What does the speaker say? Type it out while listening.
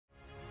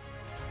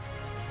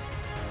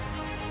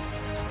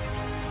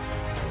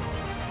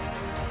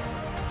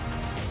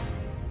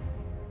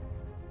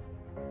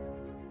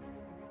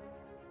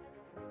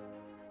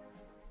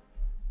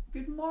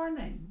Good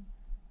morning.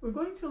 We're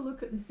going to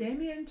look at the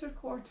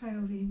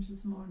semi-interquartile range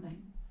this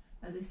morning.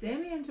 Now the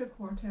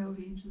semi-interquartile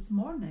range this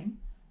morning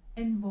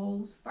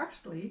involves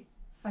firstly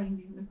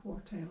finding the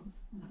quartiles,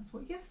 and that's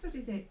what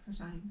yesterday's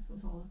exercise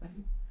was all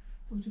about.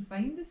 So to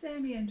find the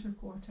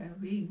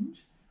semi-interquartile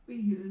range, we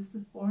use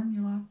the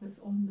formula that's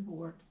on the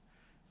board.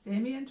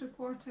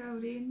 Semi-interquartile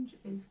range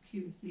is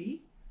Q3,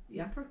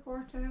 the upper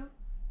quartile,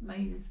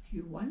 minus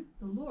Q1,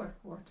 the lower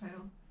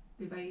quartile,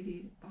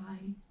 divided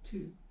by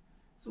 2.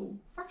 So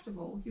first of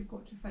all, you've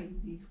got to find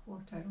these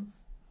quartiles.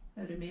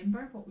 Now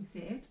remember what we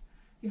said,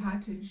 you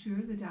had to ensure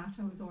the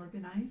data was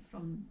organised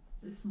from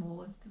the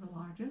smallest to the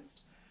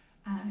largest.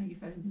 You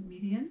found the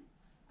median,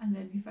 and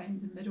then you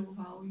found the middle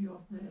value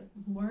of the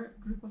lower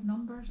group of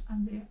numbers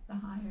and the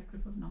higher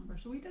group of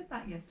numbers. So we did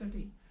that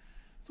yesterday.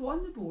 So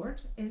on the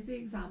board is the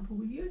example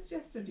we used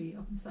yesterday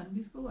of the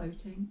Sunday school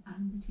outing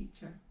and the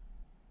teacher.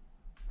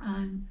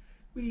 And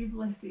we've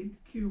listed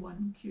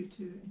Q1, Q2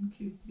 and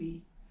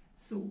Q3.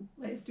 So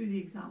let's do the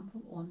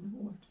example on the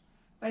board.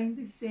 Find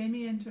the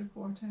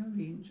semi-interquartile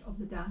range of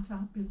the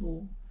data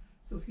below.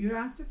 So if you're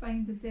asked to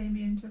find the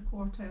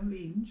semi-interquartile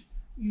range,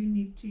 you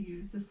need to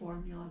use the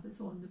formula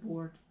that's on the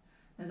board.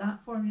 Now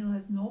that formula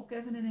is not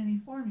given in any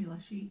formula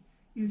sheet,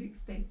 you're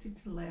expected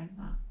to learn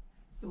that.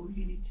 So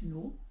you need to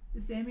know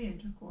the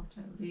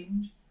semi-interquartile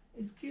range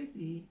is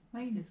Q3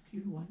 minus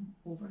Q1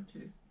 over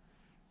 2.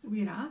 So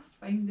we're asked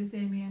find the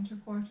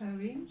semi-interquartile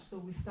range, so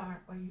we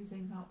start by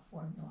using that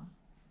formula.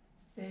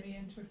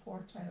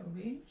 Semi-interquartile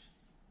range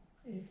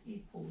is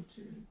equal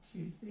to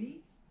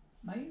Q3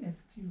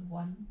 minus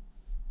Q1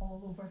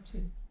 all over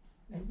 2.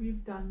 Now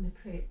we've done the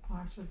prep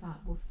part of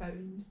that, we've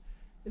found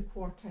the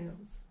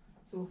quartiles.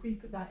 So if we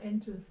put that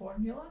into the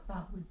formula,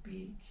 that would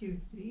be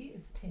Q3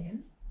 is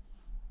 10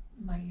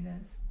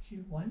 minus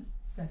Q1,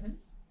 7,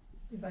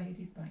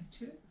 divided by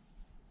 2,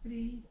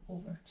 3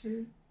 over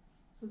 2.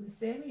 So the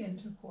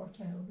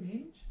semi-interquartile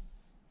range,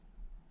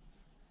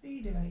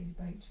 3 divided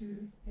by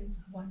 2 is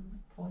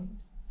 1.5.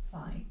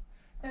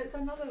 Now it's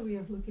another way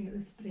of looking at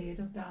the spread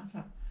of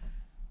data,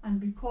 and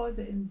because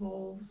it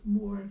involves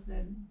more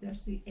than there's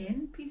the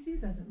n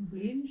pieces as a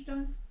range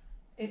does,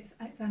 it's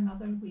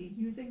another way,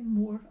 using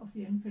more of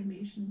the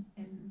information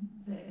in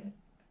the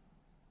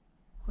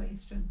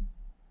question.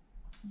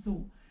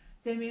 So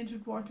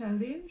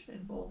semi-interquartile range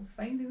involves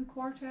finding the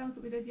quartiles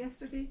that we did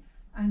yesterday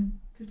and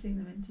putting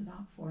them into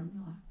that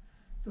formula.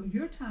 So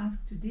your task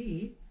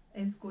today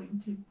is going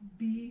to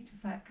be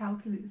to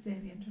calculate the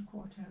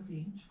semi-interquartile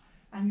range,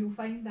 and you'll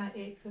find that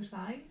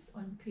exercise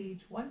on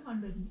page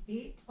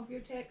 108 of your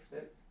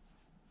textbook,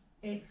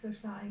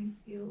 exercise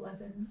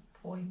 11.3.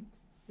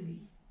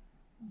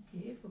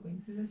 Okay, so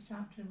going through this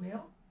chapter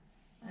well.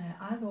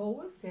 As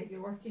always, set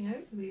your working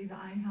out the way that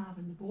I have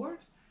on the board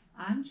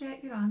and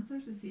check your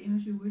answers the same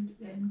as you would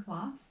in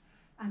class,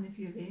 and if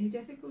you have any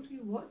difficulty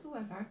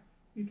whatsoever,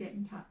 you get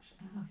in touch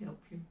and I'll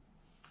help you.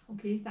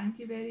 Okay, thank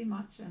you very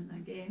much, and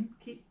again,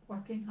 keep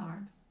working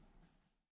hard.